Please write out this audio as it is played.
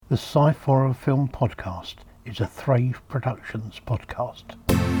The Sci-Fi Film Podcast is a Thrave Productions podcast.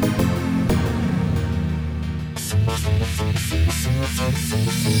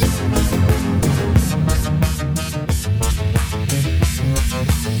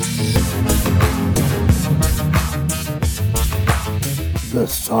 The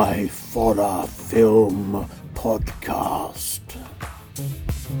Sci-Fi Film Podcast.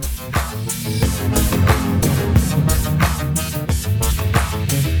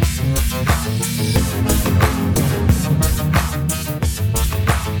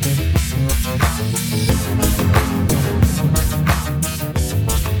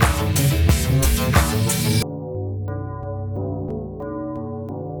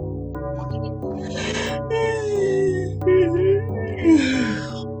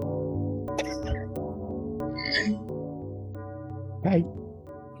 Hey.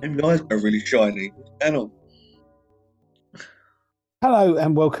 My eyes are really shiny. Hello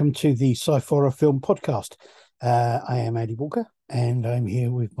and welcome to the Sci-Fi Film Podcast. I am Andy Walker and I'm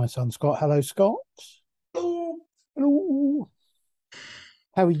here with my son Scott. Hello, Scott. Hello. Hello.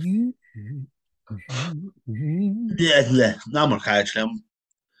 How are you? Yeah, I'm okay actually. I'm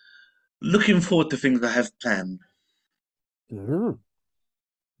looking forward to things I have planned.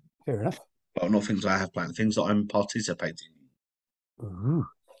 Fair enough. Well, not things I have planned, things that I'm participating in.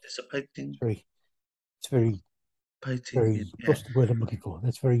 Participating? It's very, Yeah. what's the word I'm looking for?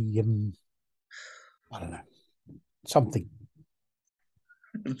 That's very, I don't know, something.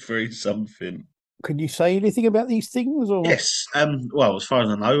 It's very something. Can you say anything about these things? Or Yes. Well, as far as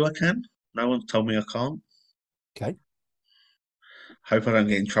I know, I can. No one's told me I can't. Okay. Hope I don't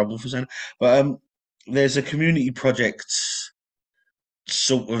get in trouble for saying it. But there's a community project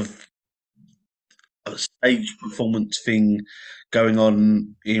sort of a stage performance thing going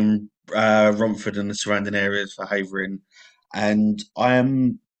on in Romford and the surrounding areas for Havering, and I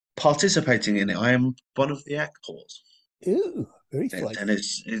am participating in it. I am one of the actors. Ooh, very flaky. And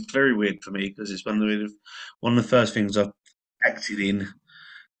it's very weird for me because it's one of the first things I've acted in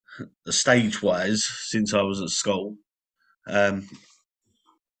stage wise since I was at school.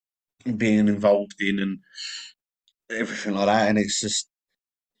 Being involved in and everything like that, and it's just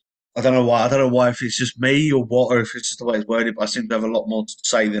I don't know why. I don't know why if it's just me or what, or if it's just the way it's worded. But I seem to have a lot more to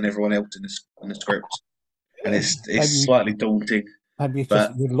say than everyone else in the script, and it's slightly daunting. Have you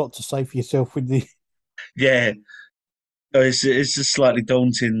just got a lot to say for yourself with the? Yeah, it's a slightly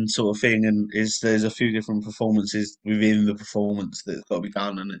daunting sort of thing, and there's a few different performances within the performance that's got to be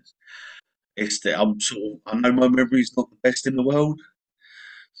done, and I know my memory's not the best in the world,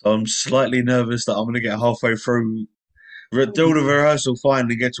 so I'm slightly nervous that I'm going to get halfway through. Do all the rehearsal fine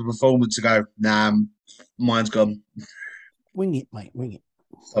and get to a performance and go, nah, mine's gone. Wing it, mate, wing it.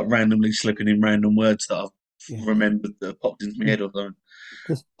 Like randomly slipping in random words that I've remembered that popped into my head or something.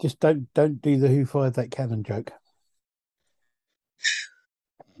 Just don't do the who fired that cannon joke.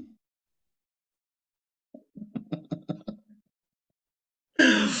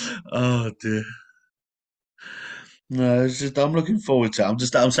 Oh dear. No, it's just I'm looking forward to it. I'm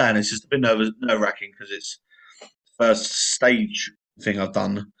saying it's just a bit nerve-wracking because it's the first stage thing I've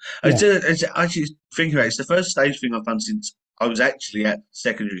done. Yeah. It's actually thinking about it, it's the first stage thing I've done since I was actually at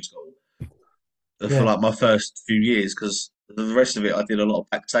secondary school for like my first few years, because the rest of it I did a lot of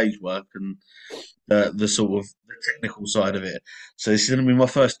backstage work and the sort of the technical side of it. So this is going to be my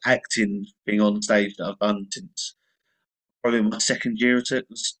first acting thing on stage that I've done since probably my second year at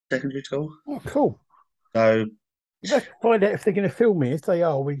secondary school. Oh, cool. So let's find out if they're going to film me. If they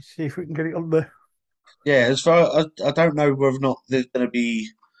are, we see if we can get it on the. Yeah, as far I don't know whether or not there's going to be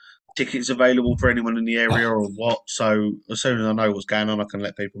tickets available for anyone in the area or what. So as soon as I know what's going on, I can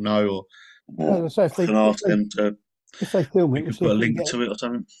let people know, or So if I can ask them to. If they film it, we can put a link to it or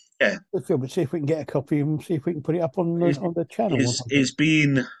something. Yeah, we'll film it. See if we can get a copy and see if we can put it up on the channel. It's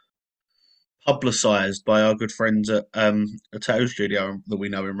being publicised by our good friends at a tattoo studio that we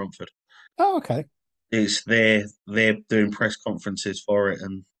know in Romford. Oh, okay. It's they're doing press conferences for it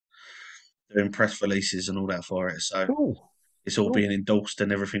and doing press releases and all that for it. So it's all being endorsed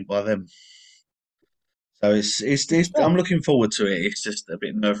and everything by them. So it's I'm looking forward to it. It's just a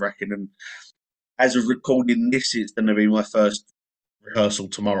bit nerve-wracking, and as of recording this, it's going to be my first rehearsal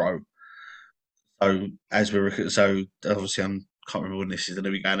tomorrow. So obviously I can't remember when this is going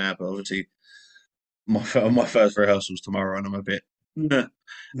to be going out, but obviously my first rehearsal's tomorrow, and I'm a bit about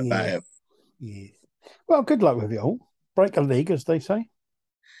it. Yeah. Well, good luck with it all. Break a leg, as they say.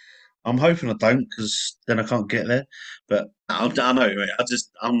 I'm hoping I don't, because then I can't get there. But I know,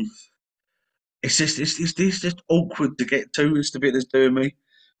 it's just awkward to get to. It's the bit that's doing me,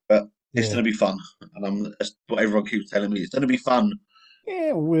 but it's going to be fun. And that's what everyone keeps telling me. It's going to be fun. Yeah,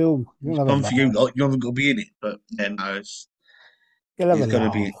 you'll It's have a fun for you laugh. lot. You haven't got to be in it, but yeah, no, You'll have a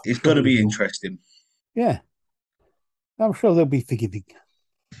laugh. I'm it's sure gonna you be will. interesting. Yeah, I'm sure they'll be forgiving.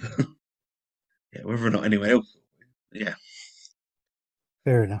 Yeah, whether or not anyone else. Yeah.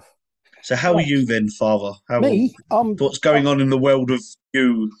 Fair enough. So how are Right. you then, Father? Me, What's going on in the world of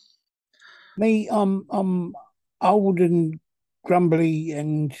you? I'm old and grumbly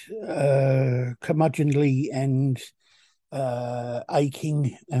and curmudgeonly and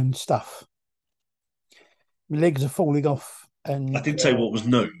aching and stuff. My legs are falling off, I and did say what was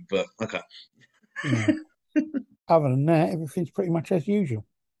new, but okay, yeah. Other than that, everything's pretty much as usual.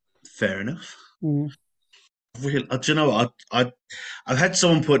 fair enough. Mm. Do you know what? I've had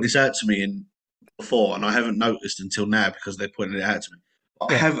someone point this out to me in before, and I haven't noticed until now because they pointed it out to me.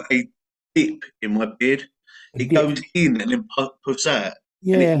 But I What? have a dip in my beard. A It dip? goes in and then puffs out,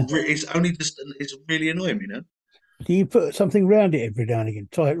 and Yeah. it's only just it's really annoying, you know. Do you put something round it every now and again?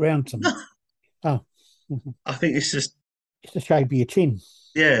 Tie it round something? No, Oh, mhm. I think it's just It's the shape of your chin.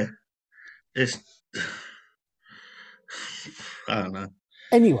 yeah, it's I don't know.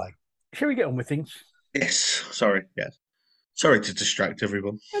 Anyway, shall we get on with things? Yes, sorry, yes, sorry to distract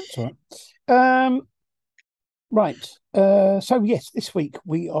everyone. That's all right. Right. So yes, this week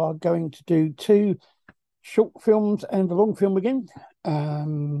we are going to do two short films and a long film again,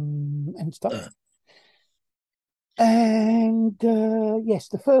 and stuff. And yes,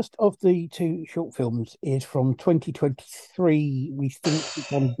 the first of the two short films is from 2023. We think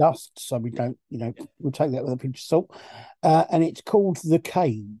it's on dust, so we don't, we'll take that with a pinch of salt. And it's called The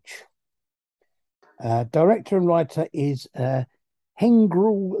Cage. Director and writer is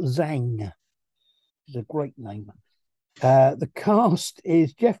Hengrul Zhang. It's a great name. The cast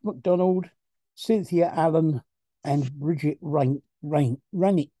is Jeff McDonald, Cynthia Allen, and Bridget Rank. I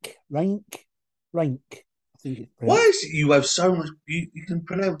think it's Why pronounced. is it you have so much? You can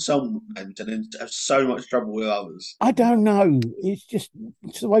pronounce some names and then have so much trouble with others. I don't know. It's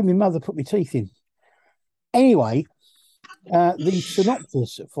the way my mother put my teeth in. Anyway, the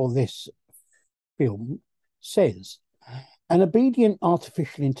synopsis for this film says an obedient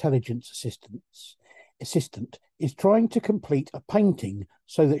artificial intelligence assistant is trying to complete a painting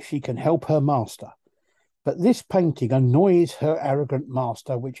so that she can help her master. But this painting annoys her arrogant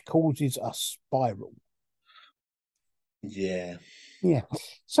master, which causes a spiral. Yeah. Yeah.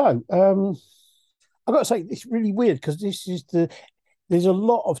 So, I've got to say, it's really weird because there's a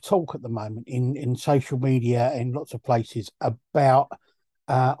lot of talk at the moment in social media and lots of places about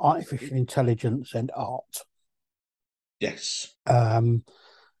artificial intelligence and art. Yes. I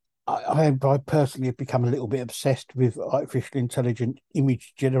personally have become a little bit obsessed with artificial intelligent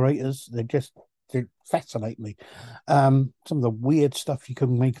image generators. They fascinate me. Some of the weird stuff you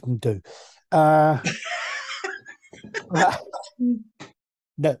can make them do. Uh,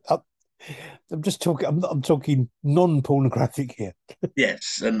 no, I'm just talking. I'm talking non-pornographic here.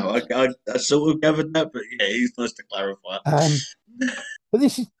 Yes. And I sort of gathered that, but yeah, it's nice to clarify. Um, but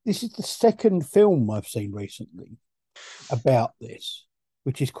this is the second film I've seen recently about this,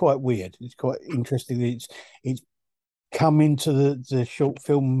 which is quite weird. It's quite interesting that it's come into the short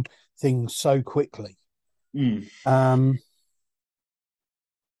film thing so quickly. Mm. Um,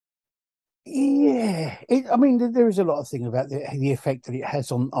 yeah, I mean, there is a lot of thing about the effect that it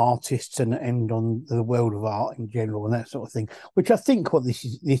has on artists and on the world of art in general and that sort of thing, which I think what this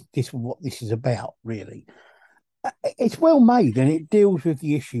is about really. It's well made and it deals with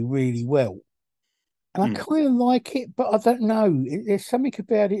the issue really well. And I Mm. kind of like it, but I don't know. There's something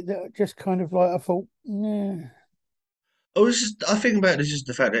about it that just kind of like I thought, yeah, I think about it is just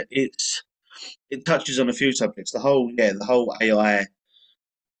the fact that it touches on a few subjects. The whole AI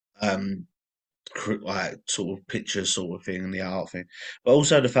like sort of picture sort of thing and the art thing, but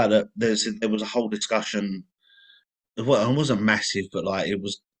also the fact that there was a whole discussion. Well, it wasn't massive, but like it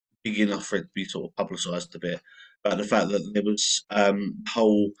was big enough for it to be sort of publicised a bit. About the fact that there was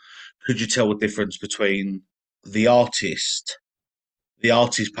whole, could you tell the difference between the artist, the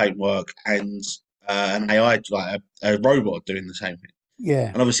artist paintwork, and an AI like a robot doing the same thing? yeah,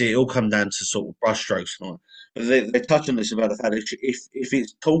 And obviously, it all comes down to sort of brushstrokes and all. But they touch on this about the fact that if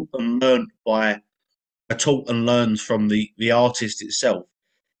it's taught and learned by taught and learned from the artist itself,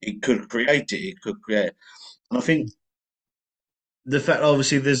 it could create it. It could create. And I think the fact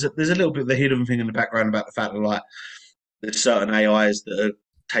obviously there's a little bit of the hidden thing in the background about the fact that like there's certain AIs that are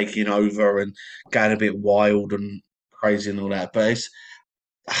taking over and going a bit wild and crazy and all that. But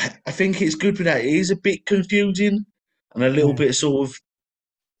I think it's good for that. It is a bit confusing and a little yeah, bit sort of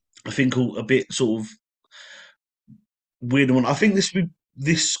I think a bit sort of weird one. I think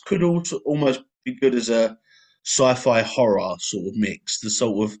this could also almost be good as sci-fi horror sort of mix, the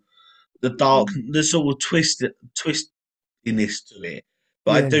sort of the dark, the sort of twistiness to it.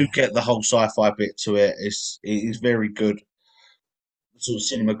 But I Yeah, do get the whole sci-fi bit to it. It is very good, sort of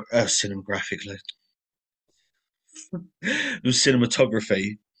cinemagraphically, the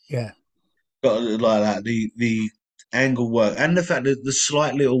cinematography yeah, got like that. The angle work and the fact that the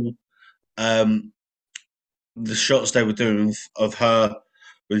slight little um the shots they were doing of her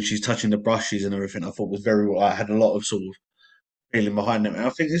when she's touching the brushes and everything, I thought was very well. I had a lot of sort of feeling behind them, and I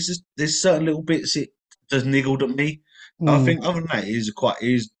think there's certain little bits it just niggled at me. I mm. think other than that, it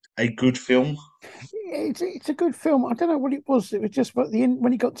is a good film. It's a good film. I don't know what it was. It was just at the end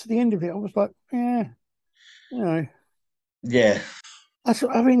when he got to the end of it, I was like, yeah, you know. Yeah,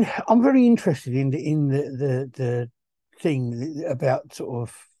 I mean, I'm very interested in the thing about sort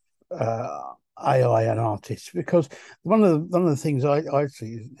of AI and artists because one of the things I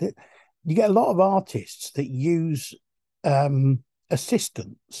see is that you get a lot of artists that use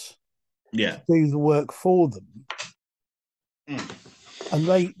assistants yeah. to do the work for them, Mm. and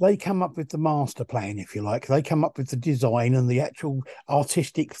they come up with the master plan, if you like. They come up with the design and the actual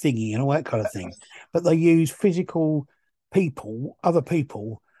artistic thingy and all that kind of thing, but they use physical people, other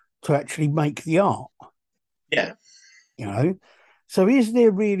people, to actually make the art. Yeah. You know, so is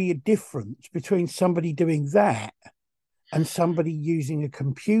there really a difference between somebody doing that and somebody using a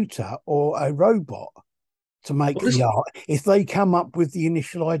computer or a robot to make Well, the this, art if they come up with the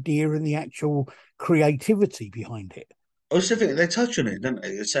initial idea and the actual creativity behind it? I was thinking they touch on it, don't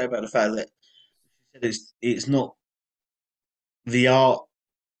they? They say about the fact that it's not the art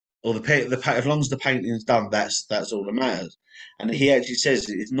or as long as the painting's done, that's all that matters. And he actually says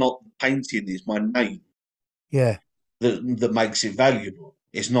it's not the painting, it's my name Yeah, that makes it valuable.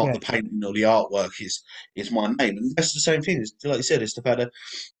 It's not yeah, the painting or the artwork. It's my name, and that's the same thing. It's, like you said, it's the fact that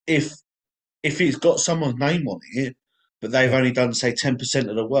if if it's got someone's name on it, but they've yeah. only done say 10%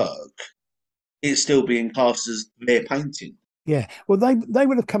 of the work, it's still being classed as their painting. Yeah, well, they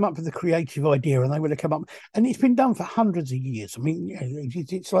would have come up with a creative idea, and they would have come up, and it's been done for hundreds of years. I mean,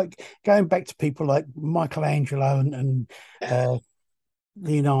 it's like going back to people like Michelangelo and uh,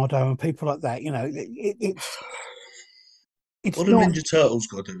 Leonardo and people like that. You know, What it's do not. Ninja Turtles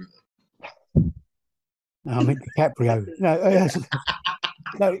got to do with it? I mean, DiCaprio. No,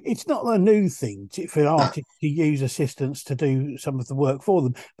 no, it's not a new thing for artists to use assistants to do some of the work for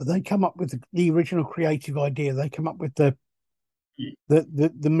them, but they come up with the original creative idea. They come up with the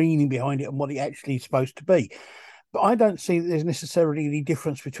meaning behind it and what it actually is supposed to be. But I don't see that there's necessarily any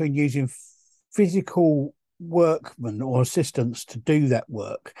difference between using physical workmen or assistants to do that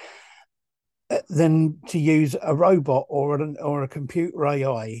work than to use a robot or a computer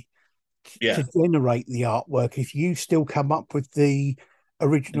AI Yeah, to generate the artwork if you still come up with the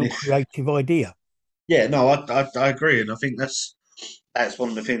and original if creative idea. yeah, no, I agree, and I think that's one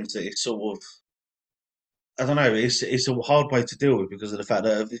of the things that it's sort of I don't know. It's a hard way to deal with because of the fact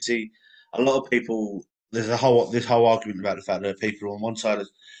that obviously a lot of people there's a whole this whole argument about the fact that people on one side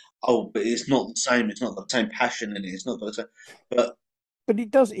is but it's not the same. It's not got the same passion in it. It's not got the same. But But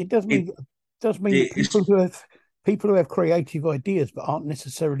it it, does mean that it's people who have creative ideas but aren't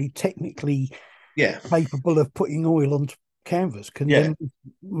necessarily technically yeah, capable of putting oil on canvas can yeah, then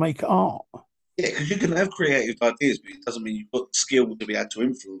make art. yeah. Because you can have creative ideas, but it doesn't mean you've got the skill to be able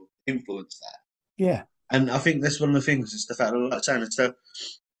to influence that. Yeah, And I think that's one of the things. Is the fact, like saying, it's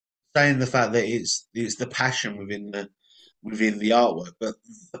saying the fact that it's the passion within the artwork, but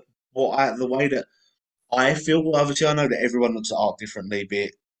the way that I feel, well, obviously, I know that everyone looks at art differently, be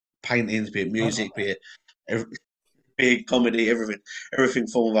it paintings, be it music, every, be it comedy, everything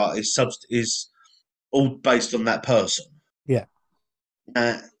form of art is all based on that person. yeah,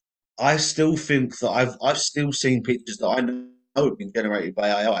 Uh, I still think that I've still seen pictures that I know have been generated by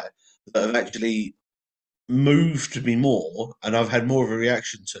AI that have actually moved me more, and I've had more of a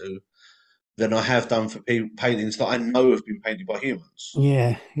reaction to than I have done for paintings that I know have been painted by humans.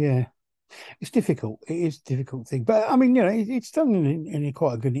 yeah. It's difficult. It is a difficult thing, but I mean, it's done in a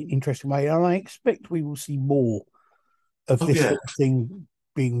quite a good, interesting way, and I expect we will see more of Oh this yeah. sort of thing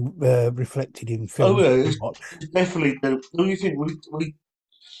being reflected in Oh films yeah, we watch. it's definitely. Do you think we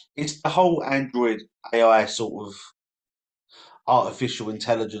it's the whole Android AI sort of artificial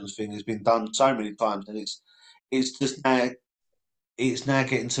intelligence thing has been done so many times, and it's just now it's now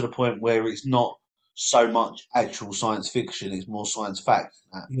getting to the point where it's not so much actual science fiction; it's more science fact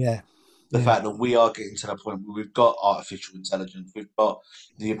now. Yeah, The yeah, fact that we are getting to the point where we've got artificial intelligence, we've got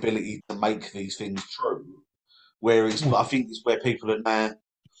the ability to make these things true. Whereas yeah, I think it's where people are now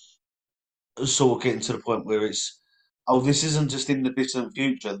sort of getting to the point where it's, oh, this isn't just in the distant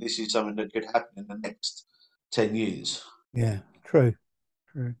future. This is something that could happen in the next. 10 years. Yeah, true.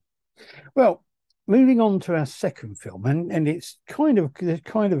 Well, moving on to our second film, and it's there's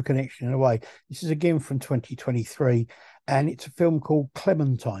kind of a connection in a way. This is again from 2023, and it's a film called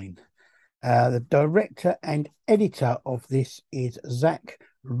Clementine. The director and editor of this is Zach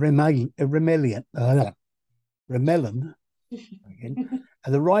Remelian. And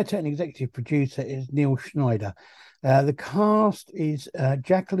the writer and executive producer is Neil Schneider. The cast is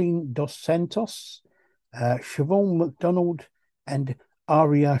Jacqueline Dos Santos, Siobhan McDonald, and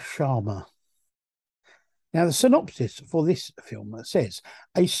Arya Sharma. Now, the synopsis for this film says,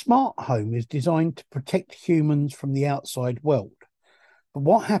 a smart home is designed to protect humans from the outside world. But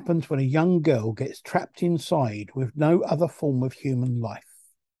what happens when a young girl gets trapped inside with no other form of human life?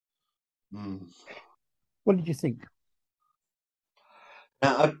 What did you think?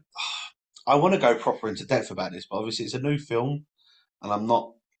 Now, I want to go proper into depth about this, but obviously it's a new film, and I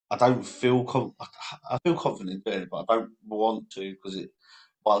don't feel, I feel confident doing it, but I don't want to because it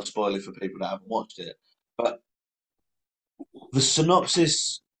might spoil it for people that haven't watched it. But the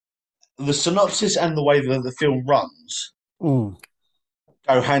synopsis and the way that the film runs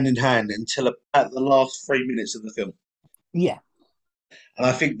go hand in hand until about the last 3 minutes of the film. Yeah. And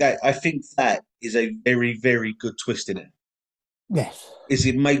I think that is a very, very good twist in it. Yes. Is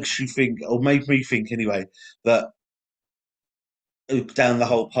it makes you think, or made me think anyway, that down the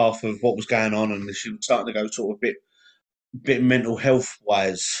whole path of what was going on, and she was starting to go sort of a bit mental health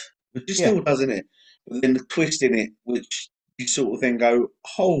wise, which it still does, isn't it? But then the twist in it, which you sort of then go,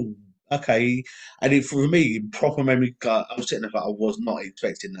 oh, okay. And it, for me, in proper memory, I was sitting there, but I was not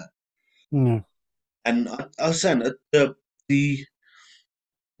expecting that. No. And I was saying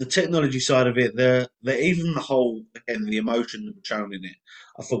the technology side of it, even the whole, again, the emotion that was shown in it,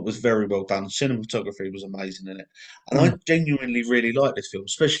 I thought was very well done. Cinematography was amazing in it, and I genuinely really like this film,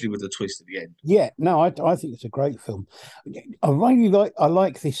 especially with the twist at the end. Yeah, no, I think it's a great film. I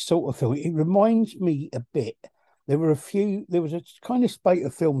like this sort of film. It reminds me a bit. There was a kind of spate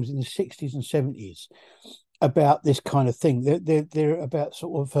of films in the 60s and 70s about this kind of thing. They're about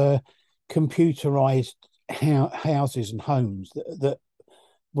sort of computerized houses and homes that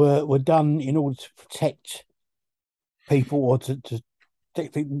were done in order to protect people or to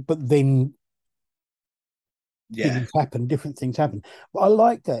protect people, but then different things happen. But I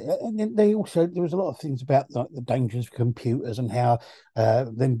like that. And then there was a lot of things about like the dangers of computers and how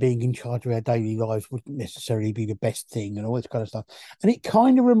them being in charge of our daily lives wouldn't necessarily be the best thing and all this kind of stuff. And it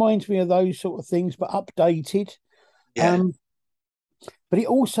kind of reminds me of those sort of things, but updated. Yeah. But it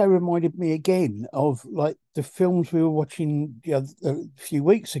also reminded me again of like the films we were watching a few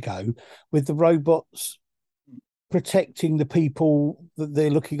weeks ago with the robots protecting the people that they're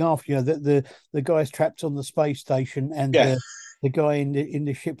looking after. You know, the guys trapped on the space station and the guy in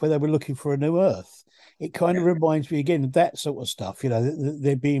the ship where they were looking for a new Earth. It kind of reminds me again of that sort of stuff. You know,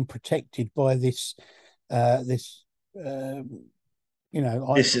 they're being protected by this yeah.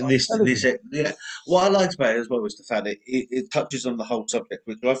 What I liked about it as well was the fact that it touches on the whole subject,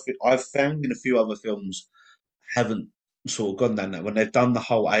 which I've found in a few other films haven't sort of gone down that when they've done the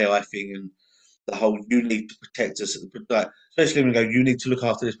whole AI thing and the whole you need to protect us, especially when we go, you need to look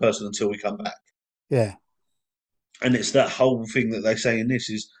after this person until we come back. Yeah. And it's that whole thing that they say in this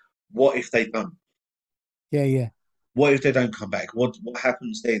is, what if they don't? Yeah, yeah. What if they don't come back? What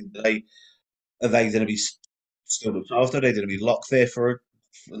happens then? Are they going to be still looked after? Are they going to be locked there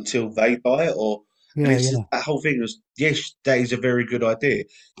until they die? Or that whole thing was, yes, that is a very good idea.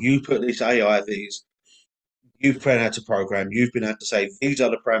 You put this AI, you've been able to program, you've been able to say these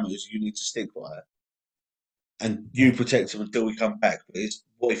are the parameters you need to stick by, and you protect them until we come back. But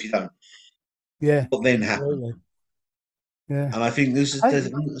what if you don't? Yeah. What then happens? Yeah. And I think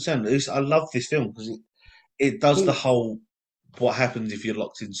I love this film because it does the whole what happens if you're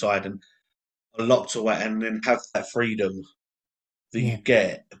locked inside and locked away, and then have that freedom that you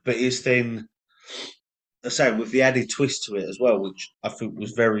get. But it's then, I say, with the added twist to it as well, which I think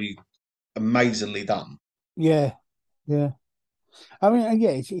was very amazingly done. Yeah, yeah. I mean,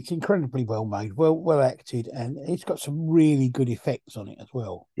 yeah, it's incredibly well made, well acted, and it's got some really good effects on it as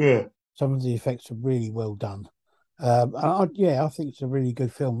well. Yeah, some of the effects are really well done. And I think it's a really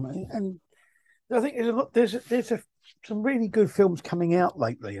good film, and I think there's some really good films coming out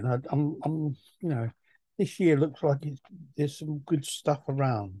lately, and I'm this year looks like there's some good stuff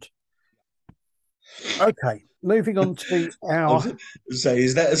around. Okay, moving on to our. Say,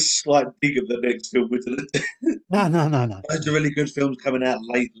 is that a slight dig at the next film? No. Those are really good films coming out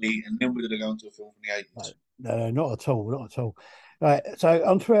lately, and then we're going to go into a film from the 80s. No, not at all, not at all. Right, so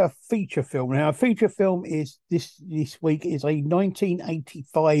onto our feature film. Now, our feature film is this week is a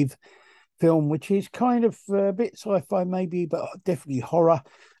 1985 film, which is kind of a bit sci-fi maybe, but definitely horror,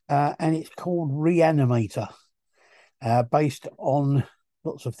 and it's called Reanimator, based on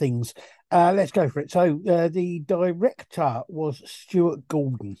lots of things. Let's go for it. So the director was Stuart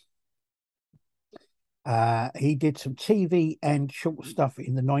Gordon. He did some TV and short stuff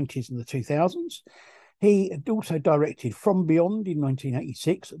in the 90s and the 2000s. He also directed From Beyond in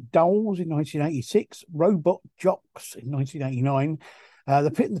 1986, Dolls in 1986, Robot Jox in 1989,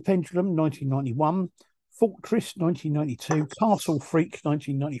 The Pit and the Pendulum 1991, Fortress 1992, Castle Freak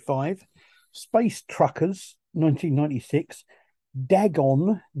 1995, Space Truckers 1996,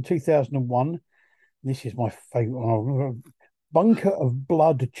 Dagon in 2001. This is my favourite. Bunker of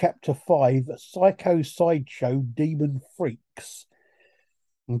Blood, Chapter 5, Psycho Sideshow Demon Freaks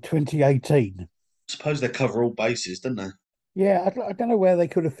in 2018. I suppose they cover all bases, don't they? Yeah, I don't know where they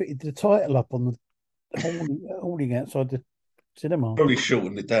could have fitted the title up on the holding outside the cinema. Probably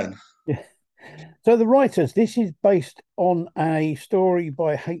shortened it down. Yeah. So the writers, this is based on a story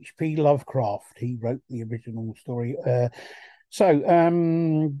by H.P. Lovecraft. He wrote the original story. So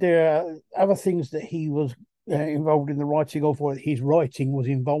there are other things that he was involved in the writing of, or his writing was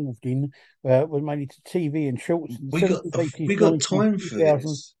involved in, were mainly to TV and shorts. We got time for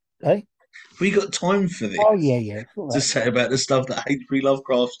this. Eh? We got time for this. Oh yeah. To say about the stuff that H.P.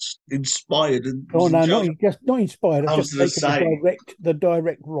 Lovecraft inspired and not inspired. I was just saying the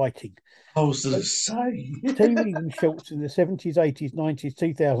direct writing. I was to say TV and shorts in the 70s, 80s, 90s,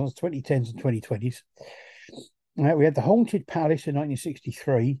 2000s, 2010s, and 2020s. We had The Haunted Palace in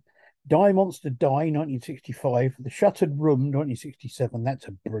 1963, Die Monster Die 1965, The Shuttered Room 1967. That's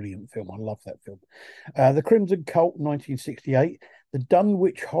a brilliant film. I love that film. The Crimson Cult 1968, The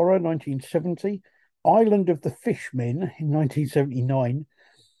Dunwich Horror 1970, Island of the Fishmen in 1979,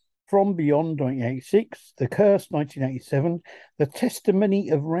 From Beyond 1986, The Curse 1987, The Testimony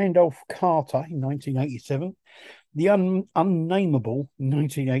of Randolph Carter in 1987, The Unnameable in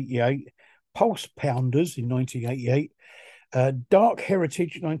 1988, Pulse Pounders in 1988, Dark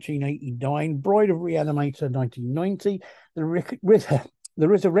Heritage 1989, Bride of Reanimator 1990, The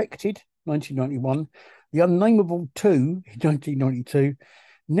Resurrected 1991, The Unnameable 2 in 1992,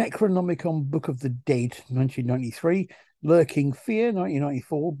 Necronomicon Book of the Dead 1993, Lurking Fear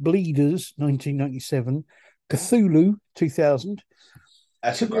 1994, Bleeders 1997, Cthulhu 2000.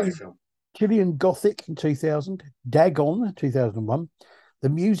 That's a great film. Chilean Gothic in 2000, Dagon 2001, The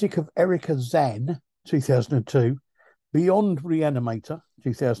Music of Erica Zan 2002, Beyond Reanimator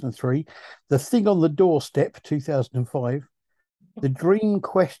 2003, The Thing on the Doorstep 2005, The Dream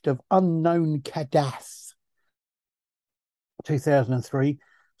Quest of Unknown Kadath 2003,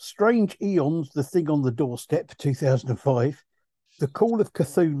 Strange Eons, The Thing on the Doorstep 2005, The Call of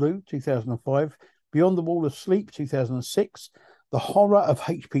Cthulhu 2005, Beyond the Wall of Sleep 2006, The Horror of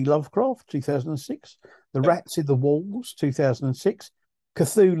H.P. Lovecraft 2006, The Rats in the Walls 2006,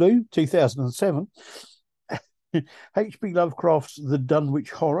 Cthulhu 2007, H.P. Lovecraft's The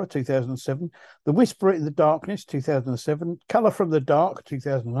Dunwich Horror 2007, The Whisperer in the Darkness 2007, Colour from the Dark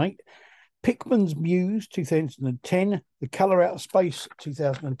 2008, Pickman's Muse 2010, The Colour Out of Space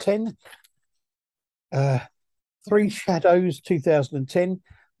 2010, Three Shadows 2010,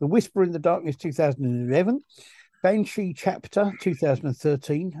 The Whisper in the Darkness 2011, Banshee Chapter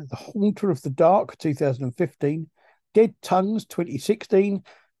 2013, The Haunter of the Dark 2015, Dead Tongues 2016,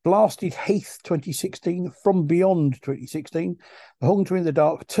 Blasted Heath 2016, From Beyond 2016, The Haunter in the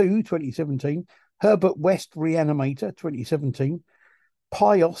Dark 2 2017, Herbert West Reanimator 2017,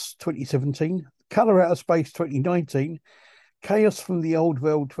 Pios 2017, Colour Out of Space 2019, Chaos from the Old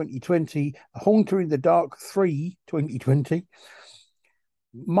World 2020, The Haunter in the Dark 3 2020,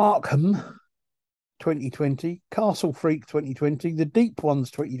 Markham 2020, Castle Freak 2020, The Deep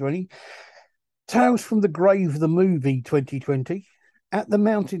Ones 2020, Tales from the Grave the Movie 2020, At the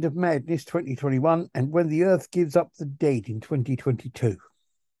Mountain of Madness 2021, and When the Earth Gives Up the Dead in 2022.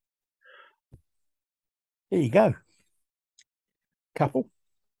 There you go. Couple.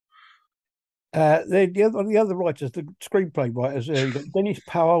 The other writers, the screenplay writers, Dennis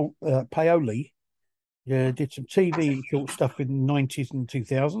Paoli did some TV short stuff in the 90s and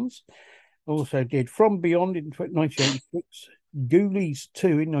 2000s. Also did From Beyond in 1986, Ghoulies 2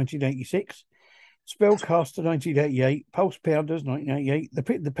 in 1986, Spellcaster 1988, Pulse Pounders 1988, The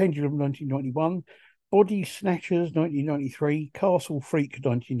Pit and the Pendulum 1991, Body Snatchers 1993, Castle Freak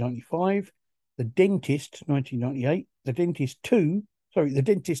 1995, The Dentist 1998, The Dentist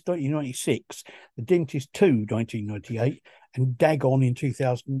 1996, The Dentist 2 1998, and Dagon in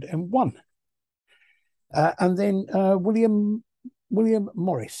 2001. And then William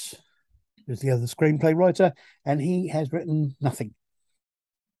Morris is the other screenplay writer, and he has written nothing.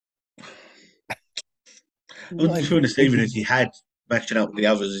 And to be honest, even if you had matching up with the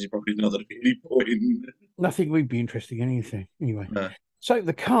others, it's probably not going to be any point. Nothing would be interesting in anything anyway. No. So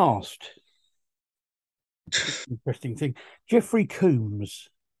the cast, interesting thing. Jeffrey Combs.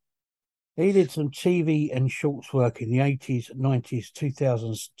 He did some TV and shorts work in the 80s, 90s,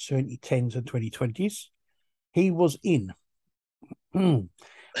 2000s, 2010s, and 2020s. He was in Frightmare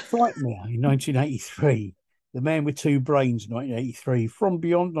in 1983, The Man with Two Brains 1983, From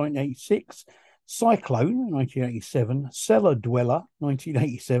Beyond 1986, Cyclone 1987, Cellar Dweller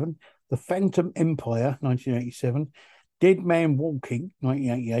 1987, The Phantom Empire 1987, Dead Man Walking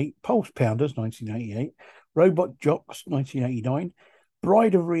 1988, Pulse Pounders 1988, Robot Jocks 1989,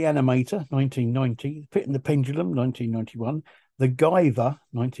 Bride of Reanimator 1990, Pit and the Pendulum 1991, The Guyver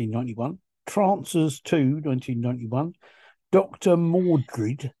 1991, Trancers 2 1991, Dr.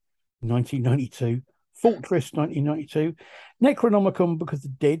 Mordred 1992, Fortress 1992, Necronomicon Book of the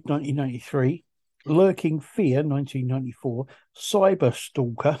Dead 1993, Lurking Fear 1994, Cyber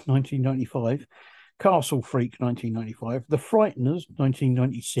Stalker 1995, Castle Freak 1995, The Frighteners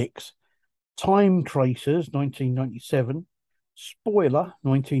 1996, Time Tracers 1997, Spoiler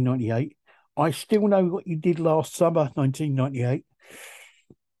 1998, I Still Know What You Did Last Summer 1998,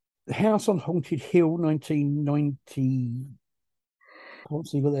 The House on Haunted Hill 1990. I can't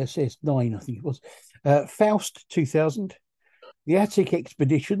see what that says. 9, I think it was. Faust 2000, The Attic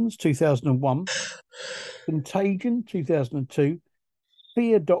Expeditions 2001, Contagion 2002,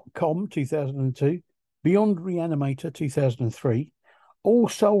 Fear.com 2002, Beyond Reanimator 2003, All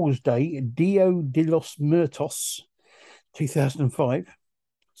Souls Day, Dio de los Muertos 2005,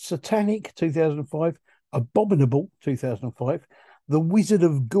 Satanic 2005, Abominable 2005, The Wizard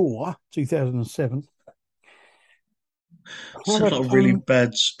of Gore 2007. Sounds like a really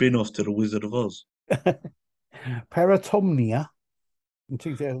bad spin-off to The Wizard of Oz. Paratomnia in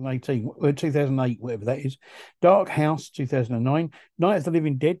 2018, 2008, whatever that is. Dark House 2009, Night of the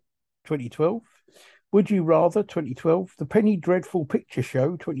Living Dead 2012, Would You Rather 2012, The Penny Dreadful Picture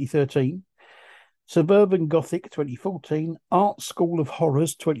Show 2013, Suburban Gothic 2014, Art School of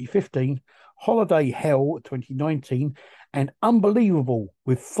Horrors 2015, Holiday Hell 2019, and Unbelievable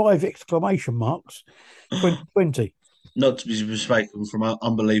with 5 exclamation marks 2020. Not to be mistaken from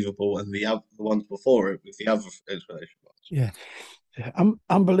Unbelievable and the ones before it with the other exclamation marks. Yeah.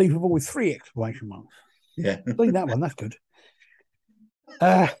 Unbelievable with 3 exclamation marks. Yeah. Seen that one, that's good.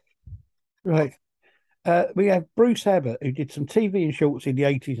 Right. We have Bruce Abbott, who did some TV and shorts in the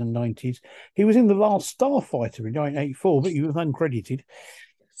 80s and 90s. He was in The Last Starfighter in 1984, but he was uncredited.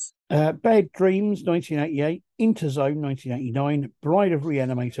 Bad Dreams, 1988, Interzone, 1989, Bride of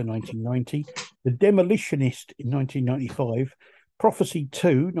Reanimator, 1990, The Demolitionist in 1995, Prophecy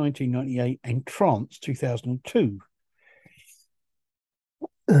 2, 1998, and Trance, 2002.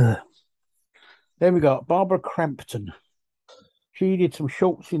 Then we got Barbara Crampton. She did some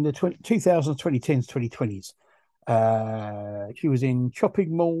shorts in the 2000s, 2010s, 2020s. She was in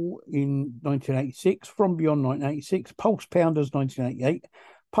Chopping Mall in 1986, From Beyond 1986, Pulse Pounders 1988,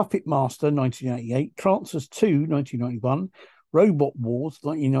 Puppet Master 1988, Trancers 2 1991, Robot Wars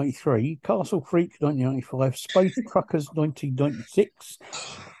 1993, Castle Freak 1995, Space Truckers 1996,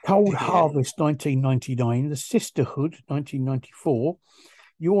 Cold Harvest 1999, The Sisterhood 1994,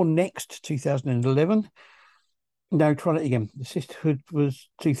 You're Next 2011. No, try it again. The Sisterhood was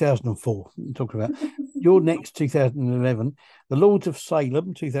 2004. I'm talking about You're Next 2011, The Lords of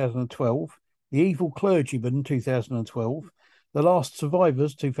Salem 2012, The Evil Clergyman 2012, The Last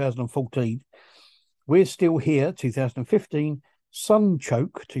Survivors 2014, We're Still Here 2015,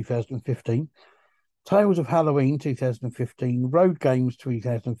 Sunchoke 2015, Tales of Halloween 2015, Road Games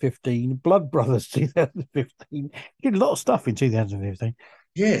 2015, Blood Brothers 2015. Did a lot of stuff in 2015.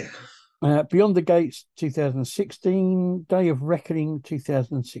 Yeah. Beyond the Gates 2016, Day of Reckoning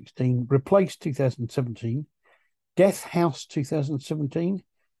 2016, Replace 2017, Death House 2017,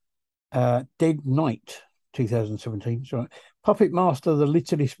 Dead Night 2017, sorry, Puppet Master The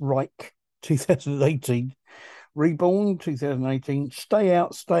Littlest Reich 2018, Reborn 2018, Stay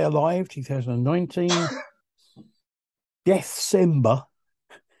Out, Stay Alive 2019, Deathcember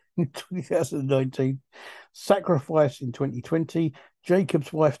in 2019, Sacrifice in 2020,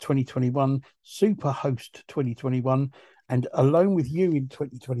 Jacob's Wife 2021, Superhost 2021, and Alone with You in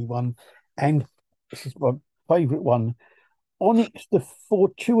 2021. And this is my favourite one, Onyx the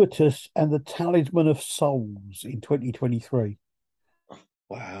Fortuitous and the Talisman of Souls in 2023.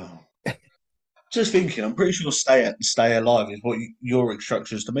 Wow. Just thinking, I'm pretty sure Stay Out and Stay Alive is what your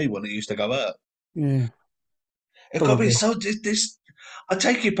instructions to me when it used to go out. Yeah. It got me so this. I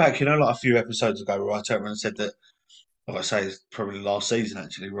take it back, like a few episodes ago where I turned around and said that, like I say, it's probably last season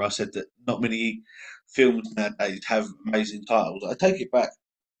actually, where I said that not many films nowadays have amazing titles. I take it back.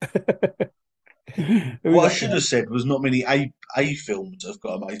 Who was What I that? should have said was not many A films have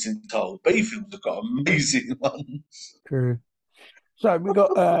got amazing titles. B films have got amazing ones. True. So we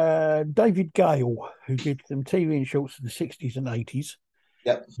got David Gale, who did some TV and shorts in the 60s and 80s.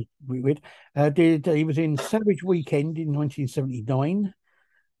 Yep. He was in Savage Weekend in 1979,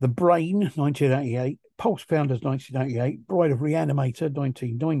 The Brain 1988, Pulse Pounders 1988, Bride of Reanimator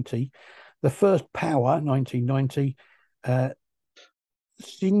 1990, The First Power 1990,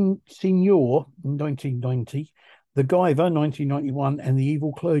 Signor in 1990, The Guyver 1991, and The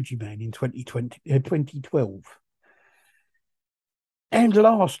Evil Clergyman in 2012. And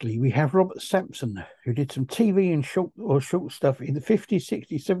lastly, we have Robert Sampson, who did some TV and short stuff in the 50s,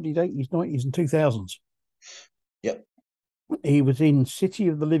 60s, 70s, 80s, 90s, and 2000s. Yep. He was in City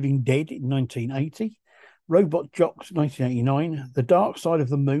of the Living Dead in 1980, Robot Jocks 1989, The Dark Side of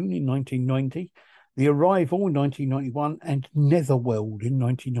the Moon in 1990, The Arrival in 1991, and Netherworld in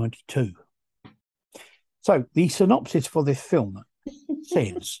 1992. So the synopsis for this film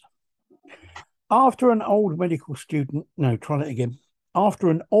says, after an odd medical student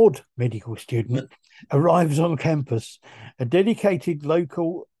arrives on campus, a dedicated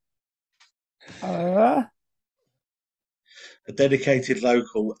local and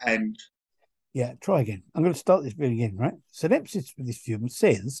try again. I'm going to start this bit again, right? Synopsis for this film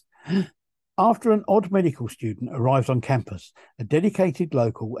says, after an odd medical student arrives on campus, a dedicated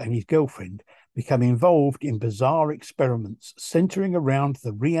local and his girlfriend become involved in bizarre experiments centering around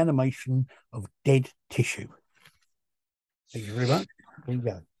the reanimation of dead tissue. Thank you very much. There you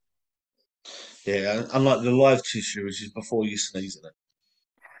go. Yeah, unlike the live tissue, which is before you sneeze in it.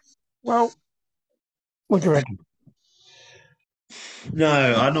 Well, what do you reckon? No,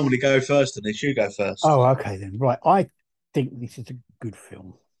 I normally go first, and you go first. Oh, okay then. Right. I think this is a good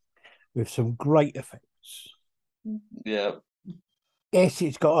film with some great effects. Yeah. Yes,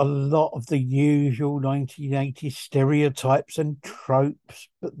 it's got a lot of the usual 1980s stereotypes and tropes,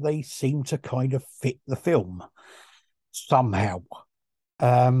 but they seem to kind of fit the film somehow.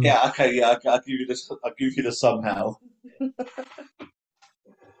 Yeah, okay, yeah, I'll give you this. I'll give you the somehow.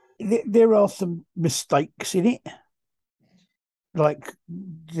 There are some mistakes in it. Like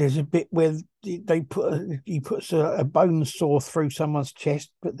there's a bit where he puts a bone saw through someone's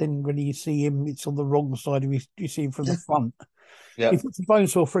chest, but then when you see him, it's on the wrong side of his. You see him from the front. Yeah. He puts a bone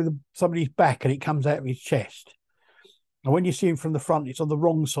saw through somebody's back, and it comes out of his chest. And when you see him from the front, it's on the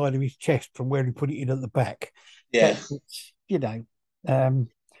wrong side of his chest from where he put it in at the back. Yeah. But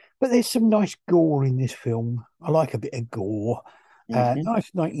there's some nice gore in this film. I like a bit of gore.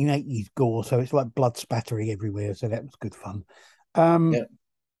 Nice 1980s gore, so it's like blood spattering everywhere. So that was good fun. Yeah,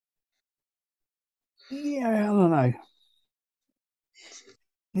 I don't know.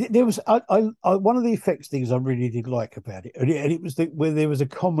 There was one of the effects things I really did like about it, and it was where there was a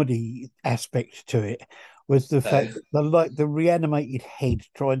comedy aspect to it, was the fact that the reanimated head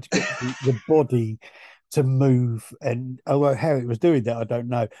trying to get the body to move, and how it was doing that I don't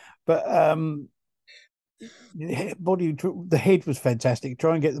know, but the head was fantastic.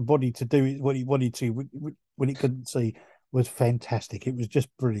 Try and get the body to do what he wanted to when it couldn't see was fantastic. It was just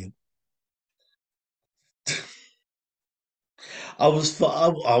brilliant. I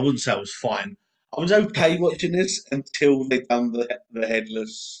wouldn't say I was fine. I was okay watching this until they done the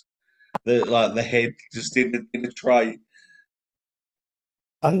headless, the head just in the tray.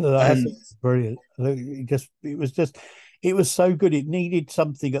 I don't know. I think it's brilliant. It was so good. It needed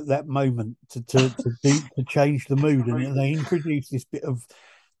something at that moment to change the mood, and they introduced this bit of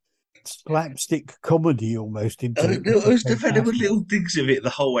slapstick comedy almost into it. It was the fact there were little digs of it the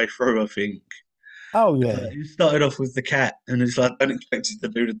whole way through, I think. Oh yeah. It started off with the cat, and it's like, don't expect it to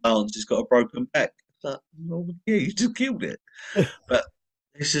do the dance. It's got a broken back. It's like, well, yeah, you just killed it. But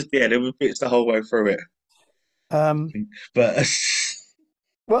it's just there were bits the whole way through it. But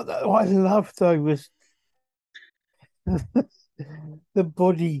what I loved though was the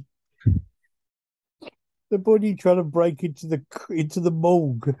body trying to break into the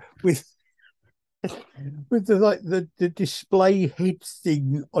morgue with the display head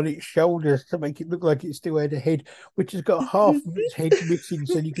thing on its shoulders to make it look like it still had a head, which has got half of its head missing,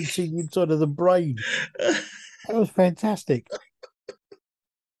 so you can see the inside of the brain. That was fantastic.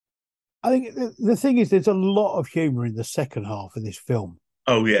 I think the thing is, there's a lot of humour in the second half of this film.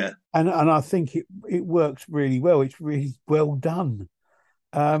 Oh yeah, and I think it works really well. It's really well done.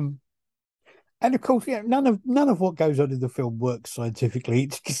 And of course, none of what goes on in the film works scientifically.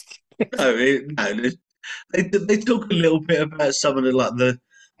 It's just they talk a little bit about some of the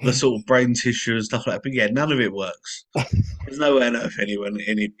sort of brain tissue and stuff like that, but yeah, none of it works. There's no way on earth any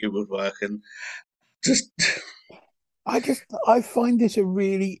it would work. And just I find this a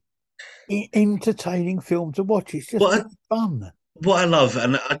really entertaining film to watch. It's just what really fun. what I love,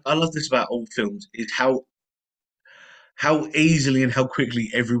 and I love this about all films, is how easily and how quickly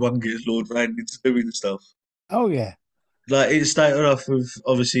everyone gets lured round into doing stuff. Oh yeah, Like it started off with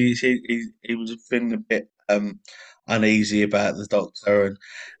obviously he was feeling a bit uneasy about the doctor and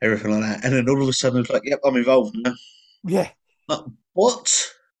everything like that, and then all of a sudden it's like, "Yep, I'm involved now." yeah, Like, what?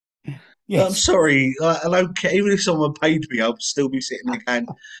 I'm yes. sorry, I don't care. Even if someone paid me, I'd still be sitting there going,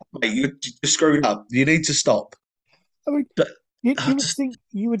 "Mate, you're screwed up. You need to stop." I mean, But you, I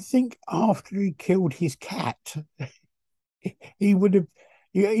you would just think after he killed his cat, he would have.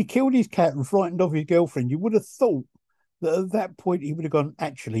 He killed his cat and frightened off his girlfriend. You would have thought that at that point he would have gone.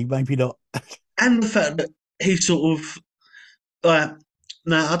 Actually, maybe not. and the fact that he sort of like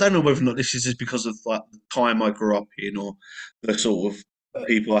now I don't know whether or not this is just because of like the time I grew up in or the sort of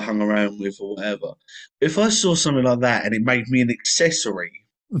people I hung around with or whatever. If I saw something like that and it made me an accessory,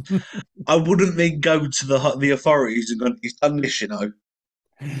 I wouldn't then go to the authorities and go, "He's done this," you know.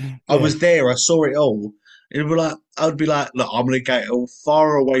 I Yeah. was there, I saw it all. I'd be like, look, I'm gonna get as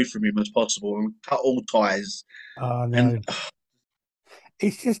far away from him as possible and cut all ties. Oh And no.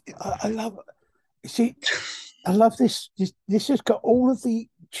 It's just I love. See, I love this. This has got all of the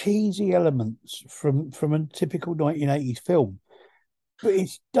cheesy elements from a typical 1980s film, but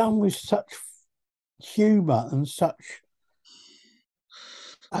it's done with such humour and such,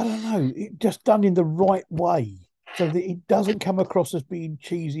 I don't know, it just done in the right way so that it doesn't come across as being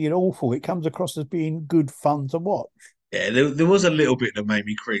cheesy and awful. It comes across as being good fun to watch. yeah, there was a little bit that made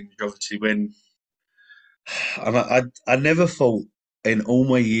me cringe, obviously, when and I never thought in all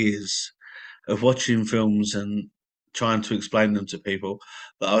my years of watching films and trying to explain them to people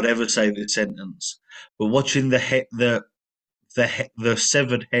that I would ever say this sentence. But watching the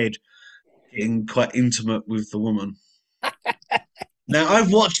severed head getting quite intimate with the woman. Now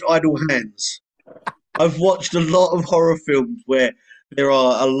I've watched Idle Hands. I've watched a lot of horror films where there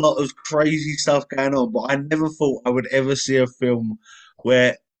are a lot of crazy stuff going on, but I never thought I would ever see a film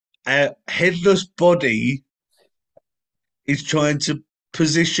where a headless body is trying to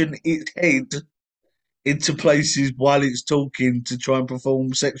position its head into places while it's talking to try and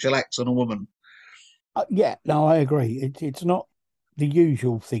perform sexual acts on a woman. Yeah, no, I agree. It's not the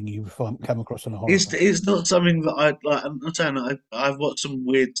usual thing you come across in a horror film. It's not something that I like. I'm not saying I've watched some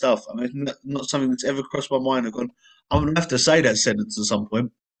weird stuff. I mean, not something that's ever crossed my mind. I've gone, I'm gonna have to say that sentence at some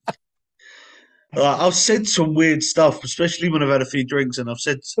point. I've said some weird stuff, especially when I've had a few drinks, and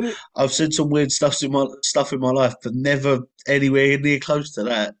But it, I've said some weird stuff in my life, but never anywhere near close to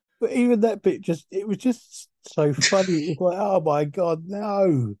that. but even that bit it was just so funny. It's like, oh my God,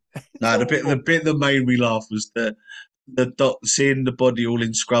 no. It's No, the awful. bit that made me laugh was the doc seeing the body all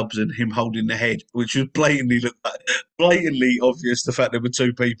in scrubs and him holding the head, which was blatantly obvious the fact there were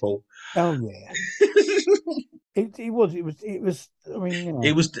two people. Oh yeah. It was I mean,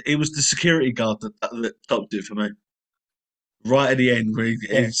 It was the security guard that topped it for me. Right at the end, where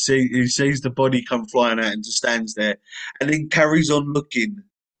yeah. he sees the body come flying out and just stands there, and then carries on looking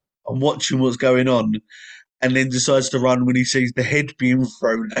and watching what's going on, and then decides to run when he sees the head being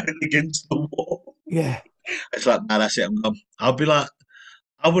thrown out against the wall. Yeah. It's like, no, that's it. I'm gone. I'll be like,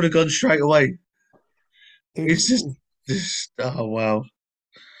 I would have gone straight away. It It's just oh wow.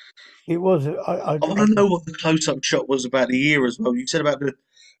 it was I want to know what the close-up shot was about the ear as well. You said about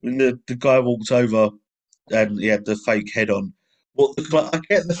when the guy walked over and he had the fake head on. I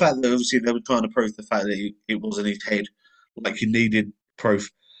get the fact that obviously they were trying to prove the fact that it wasn't his head, like you needed proof.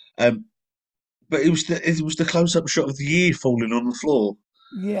 Um, but it was the close-up shot of the ear falling on the floor.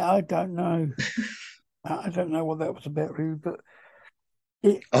 yeah, I don't know. I don't know what that was about really, but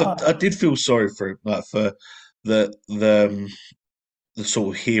it I did feel sorry for him, like for the the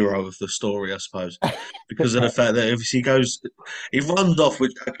sort of hero of the story, I suppose, the because of the cat. fact that if he runs off.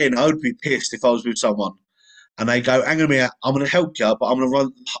 Which again, I would be pissed if I was with someone and they go, "Hang on a minute, I'm going to help you, but I'm going to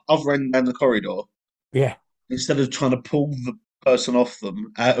run other end down the corridor Yeah. instead of trying to pull the person off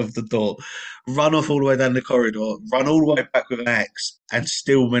them out of the door, run off all the way down the corridor, run all the way back with an axe, and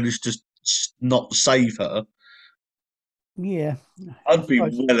still manage to not save her." Yeah. I I'd be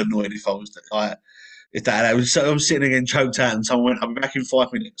suppose well annoyed if I was like if that I was so I'm sitting again choked out and someone went, "I'm back in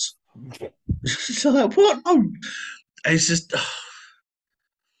 5 minutes." So like, what? No, it's just,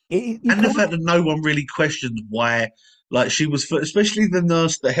 you and the can't fact that no one really questions why, like she was, especially the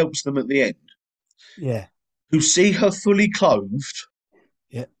nurse that helps them at the end, yeah. who see her fully clothed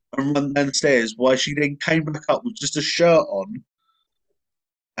Yeah. and run downstairs, why she then came back up with just a shirt on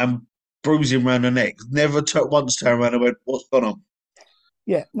and bruising around her neck. Never once turned around and went, "What's gone on?"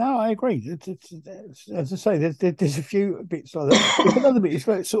 Yeah, no, I agree. As I say, there's a few bits like that. There's another bit. It's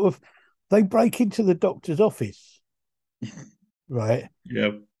like sort of they break into the doctor's office, right? Yeah.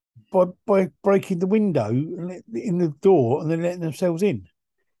 By breaking the window in the door and then letting themselves in.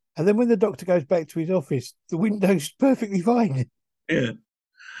 And then when the doctor goes back to his office, the window's perfectly fine. Yeah.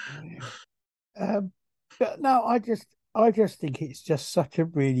 But no, I just think it's just such a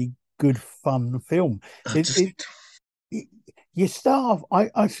really good, fun film. It, you start off.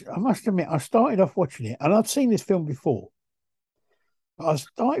 I must admit, I started off watching it, and I'd seen this film before. But I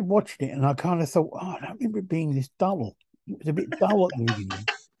started watching it, and I kind of thought, oh, I don't remember it being this dull. It was a bit dull at the beginning,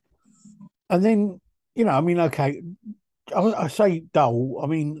 and then I mean, okay, I say dull. I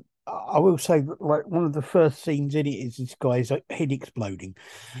mean, I will say like one of the first scenes in it is this guy's like, head exploding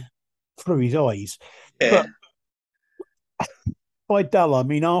through his eyes, Yeah. but by dull, I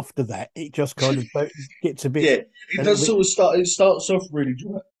mean after that, it just kind of gets a bit, Yeah. It a little does bit. sort of start. It starts off really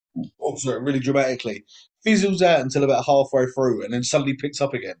really dramatically, fizzles out until about halfway through, and then suddenly picks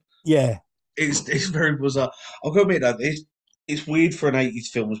up again. Yeah, It's very bizarre. I'll go admit that it's weird for an '80s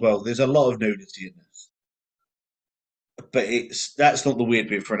film as well. There's a lot of nudity in this, but that's not the weird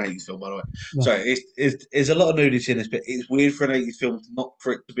bit for an '80s film, by the way. no, Sorry, it's a lot of nudity in this, but it's weird for an '80s film not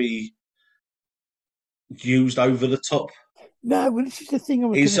for it to be used over the top. no. Well, this is the thing I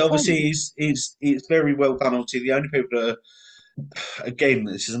was going It's to say. obviously it's very well done. Obviously, the only people that again,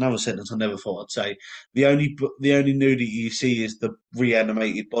 this is another sentence I never thought I'd say. The only nudity you see is the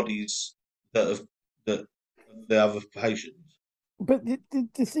reanimated bodies that the other patients. But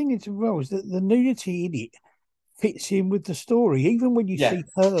the thing is, as well, is that the nudity in it fits in with the story. Even when you Yeah, see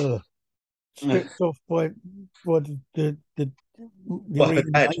her stripped off by the by her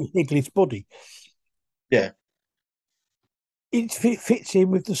dad. reanimated headless body, Yeah, it fits in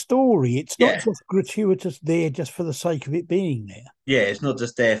with the story. It's not yeah, just gratuitous there just for the sake of it being there. yeah. It's not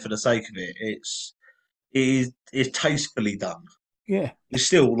just there for the sake of it. It's tastefully done. Yeah, It's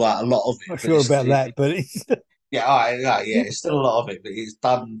still like a lot of it, not but sure about that, but it's yeah, yeah. It's still a lot of it, but it's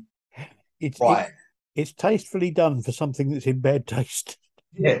done it's it, right. it's tastefully done for something that's in bad taste.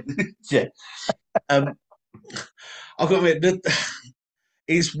 Yeah, yeah. Um, I've got to admit that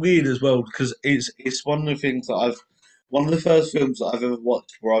it's weird as well because it's one of the things that I've one of the first films that I've ever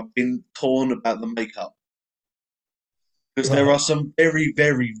watched where I've been torn about the makeup because there Right. are some very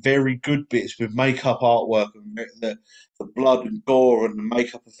very very good bits with makeup artwork and the blood and gore and the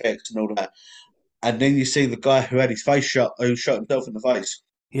makeup effects and all that, and then you see the guy who had his face shot who shot himself in the face.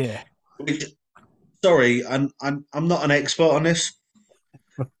 Yeah. Which, sorry, I'm not an expert on this,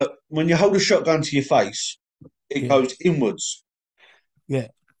 but when you hold a shotgun to your face, it Yeah. goes inwards. Yeah.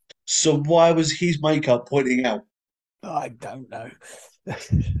 So why was his makeup pointing out? I don't know.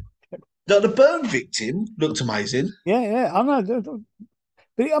 Now, the burn victim looked amazing. Yeah, I know.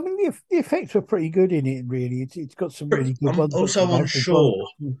 But I mean, the effects were pretty good in it. Really, it's got some really good I'm ones up also close as well.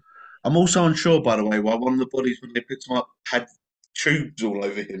 unsure. I'm also unsure, by the way, why one of the bodies when they picked him up had tubes all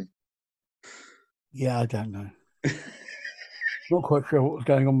over him. Yeah, I don't know. Not quite sure what was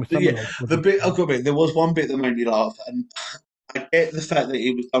going on with But some of yeah, those the bodies. bit I've got there was one bit that made me laugh, and I get the fact that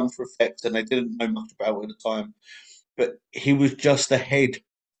it was done for effect and they didn't know much about it at the time, but he was just a head.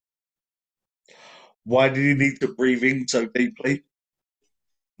 Why did he need to breathe in so deeply?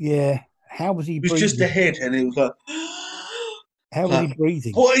 Yeah, how was he He was just a breathing? head, and it was like, How was he like,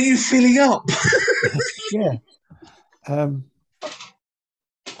 breathing? what are you filling up? Yeah. Um,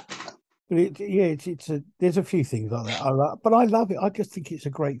 but it's a there's a few things like that I love, but I love it. I just think it's a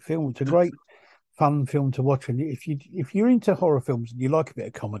great film. It's a great fun film to watch, and if you're into horror films and you like a bit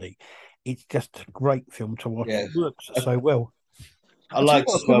of comedy, it's just a great film to watch. Yeah, It works I, so well. I I tell you liked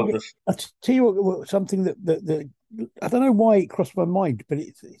what, as well. I tell you what, something that I don't know why it crossed my mind, but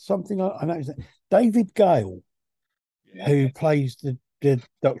it's something I noticed that David Gale, Yeah, who plays the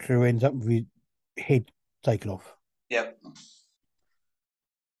doctor who ends up with his head taken off. yeah,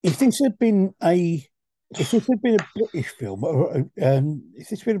 If this had been a if this had been a British film, or if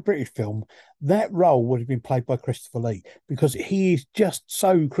this had been a British film, that role would have been played by Christopher Lee because he is just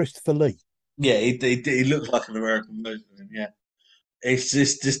so Christopher Lee. yeah. He looks like an American version of him. Yeah, it's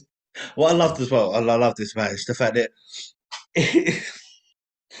just what I loved as well. I love this about it, is the fact that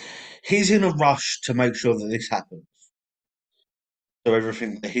he's in a rush to make sure that this happens, so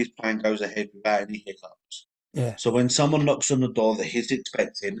everything that his plan goes ahead without any hiccups. Yeah, So when someone knocks on the door that he's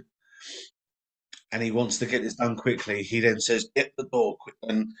expecting and he wants to get this done quickly, he then says, "Get the door quick!"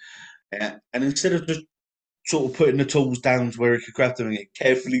 And instead of just sort of putting the tools down to where he could grab them and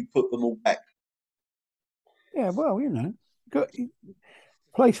carefully put them all back. yeah. Well,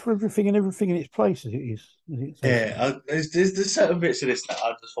 place for everything and everything in its place, as it is. Yeah, there's certain bits of this that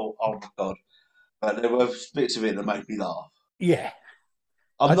I just thought, oh my god, but there were bits of it that made me laugh. Yeah,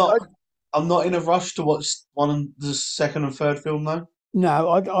 I'm not. I'm not in a rush to watch the second and third film though. No,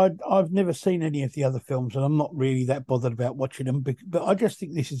 I've never seen any of the other films, and I'm not really that bothered about watching them. But I just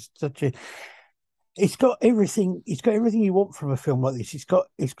think this is such a. It's got everything. It's got everything you want from a film like this. It's got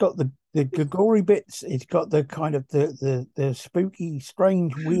the gory bits. It's got the kind of the spooky,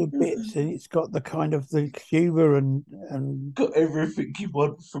 strange, weird bits, and it's got the kind of the humour and got everything you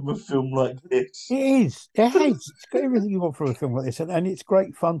want from a film like this. It is. It has. It's got everything you want from a film like this, and it's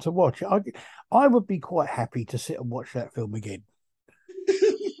great fun to watch. I would be quite happy to sit and watch that film again.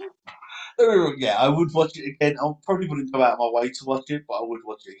 Yeah, I would watch it again. I probably wouldn't go out of my way to watch it, but I would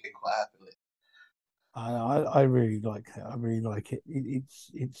watch it again quite happily. I really like that. I really like it. It's.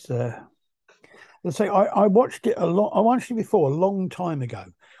 Let's say I watched it a lot. I watched it before a long time ago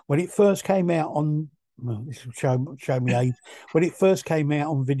when it first came out on. Well, this will show me age. When it first came out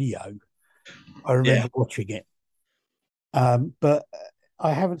on video, I remember watching it. But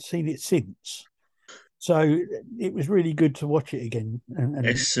I haven't seen it since. So it was really good to watch it again and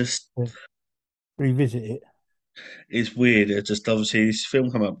it's just revisit it. It's weird. It just obviously this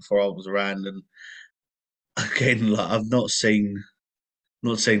film came out before I was around, and again, like I've not seen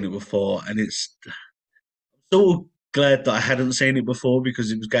it before, and it's I'm sort of glad that I hadn't seen it before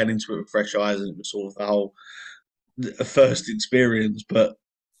because it was getting into it with fresh eyes, and it was sort of the whole first experience. But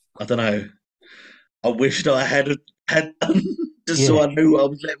I don't know. I wish that I had just so I knew what I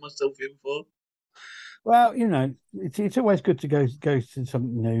was letting myself in for. Well, it's always good to go to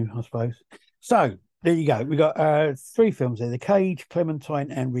something new, I suppose. So there you go. We got 3 films there: The Cage,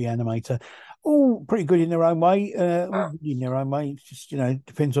 Clementine, and Reanimator. All pretty good in their own way. All in their own way. It's just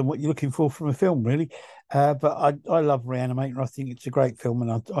depends on what you're looking for from a film, really. But I love Reanimator. I think it's a great film,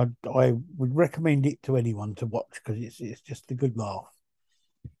 and I would recommend it to anyone to watch because it's just a good laugh.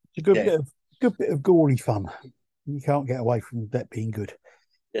 It's a good bit of gory fun. You can't get away from that being good.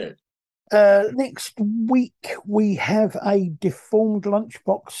 Yeah. Next week we have a Deformed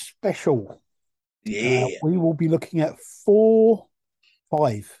Lunchbox special. Yeah. We will be looking at 5.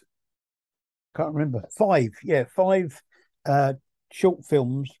 Can't remember. 5. Yeah, 5 short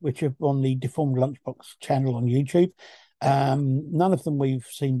films which are on the Deformed Lunchbox channel on YouTube. None of them we've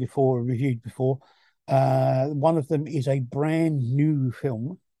seen before or reviewed before. One of them is a brand new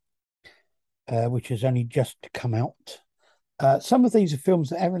film, which has only just come out. Some of these are films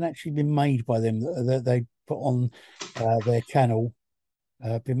that haven't actually been made by them, that they put on their channel,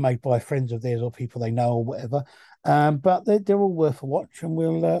 been made by friends of theirs or people they know or whatever. But they're all worth a watch, and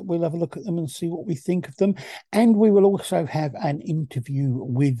we'll have a look at them and see what we think of them. And we will also have an interview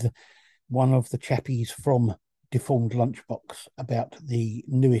with one of the chappies from Deformed Lunchbox about the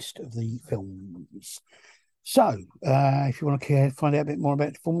newest of the films. So, if you want to find out a bit more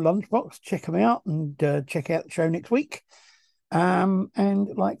about Deformed Lunchbox, check them out and check out the show next week. And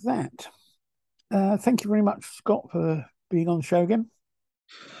like that. Thank you very much, Scott, for being on the show again.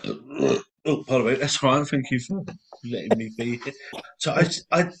 Oh, pardon me. That's all right. Thank you for letting me be here. So I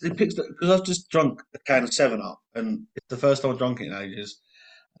picked because I've just drunk a can of 7-Up, and it's the first time I've drunk it in ages.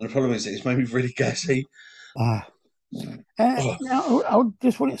 And the problem is it's made me really gassy. Now, I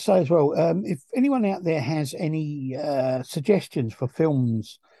just want to say as well, if anyone out there has any suggestions for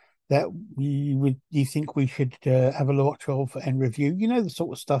films that you think we should have a watch of and review, the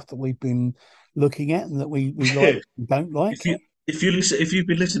sort of stuff that we've been looking at and that we like and don't like. If you've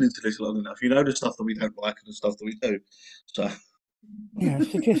been listening to this long enough, you know the stuff that we don't like and the stuff that we do. So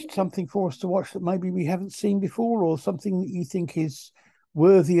suggest something for us to watch that maybe we haven't seen before, or something that you think is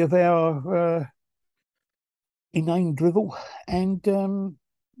worthy of our inane drivel, and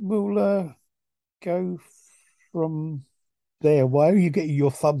we'll go from there. Why are you getting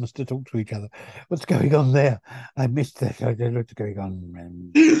your thumbs to talk to each other? What's going on there? I missed that. I don't know what's going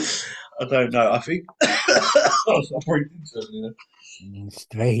on. I don't know. I think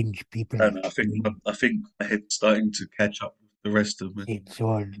strange people. I don't know. I think my head's starting to catch up with the rest of me. It's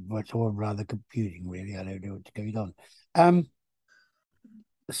all rather confusing, really. I don't know what's going on.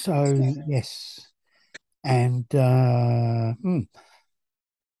 So yes, and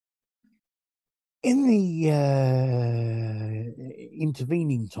in the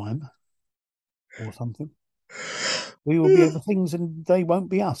intervening time or something, we will be other things and they won't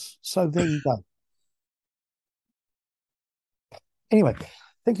be us. So there you go. Anyway,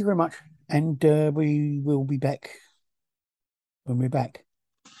 thank you very much. And we will be back when we're back.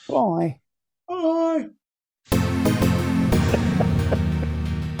 Bye. Bye.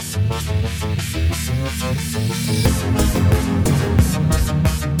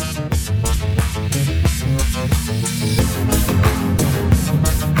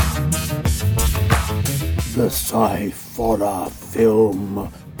 The Sci-Fi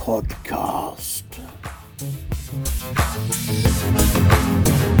Film Podcast.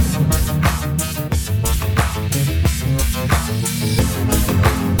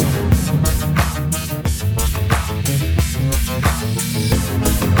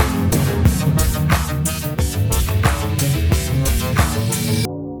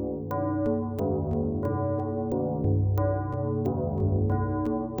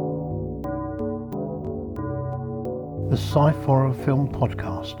 The Sci-Fi Film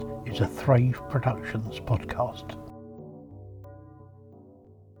Podcast is a Thrave Productions podcast.